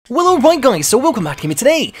Well, alright guys, so welcome back to me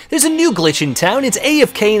today. There's a new glitch in town, it's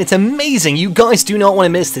AFK and it's amazing. You guys do not want to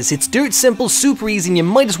miss this. It's dirt simple, super easy, and you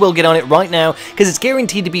might as well get on it right now because it's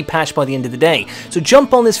guaranteed to be patched by the end of the day. So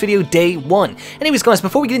jump on this video day one. Anyways guys,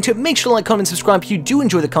 before we get into it, make sure to like, comment, and subscribe if you do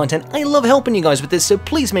enjoy the content. I love helping you guys with this, so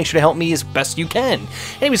please make sure to help me as best you can.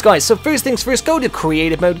 Anyways guys, so first things first, go to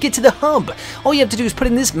Creative Mode, get to the hub. All you have to do is put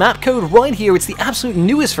in this map code right here. It's the absolute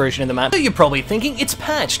newest version of the map. So you're probably thinking, it's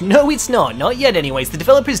patched. No, it's not yet anyways. The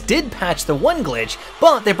developers did patch the one glitch,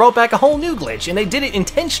 but they brought back a whole new glitch, and they did it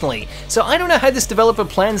intentionally. So I don't know how this developer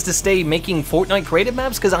plans to stay making Fortnite creative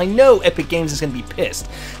maps, because I know Epic Games is going to be pissed.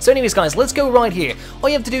 So anyways guys, let's go right here. All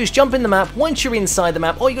you have to do is jump in the map. Once you're inside the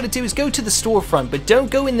map, all you got to do is go to the storefront, but don't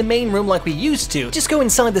go in the main room like we used to. Just go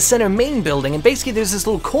inside the center main building, and basically there's this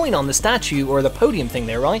little coin on the statue, or the podium thing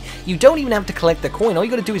there, right? You don't even have to collect the coin. All you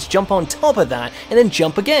got to do is jump on top of that, and then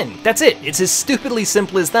jump again. That's it. It's as stupidly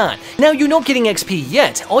simple as that. Now, you're not getting XP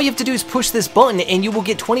yet. All you have to do is push this button and you will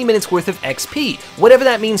get 20 minutes worth of XP. Whatever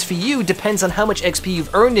that means for you depends on how much XP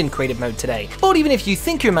you've earned in creative mode today. But even if you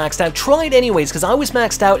think you're maxed out, try it anyways, because I was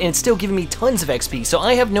maxed out and it's still giving me tons of XP, so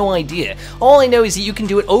I have no idea. All I know is that you can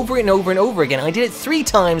do it over and over and over again. I did it 3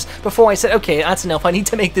 times before I said, okay, that's enough, I need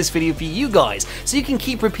to make this video for you guys. So you can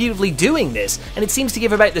keep repeatedly doing this, and it seems to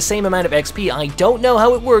give about the same amount of XP. I don't know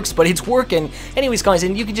how it works, but it's working. Anyways guys,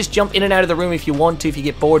 and you can just jump in and out of the room if you want to, if you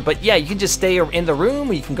get bored, but yeah, you can just stay in the room,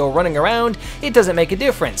 or you can go running around. It doesn't make a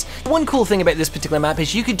difference. One cool thing about this particular map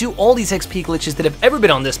is you could do all these XP glitches that have ever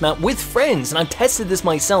been on this map with friends, and I've tested this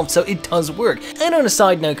myself, so it does work. And on a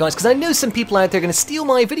side note guys, because I know some people out there are going to steal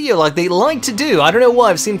my video like they like to do. I don't know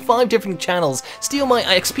why, I've seen 5 different channels steal my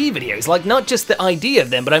XP videos, like not just the idea of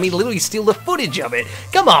them, but I mean literally steal the footage of it.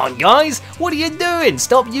 Come on guys, what are you doing?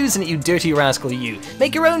 Stop using it, you dirty rascal you.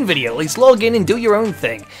 Make your own video, at least log in and do your own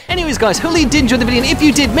thing. Anyways guys, hopefully you did enjoy the video, and if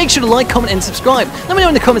you did, make sure to like, comment, and subscribe. Let me know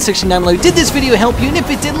in the comment section down below, did this video help you? And if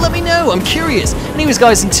it did, let me know, I'm curious. Anyways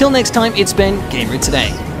guys, until next time, it's been Gamer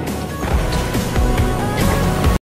Today.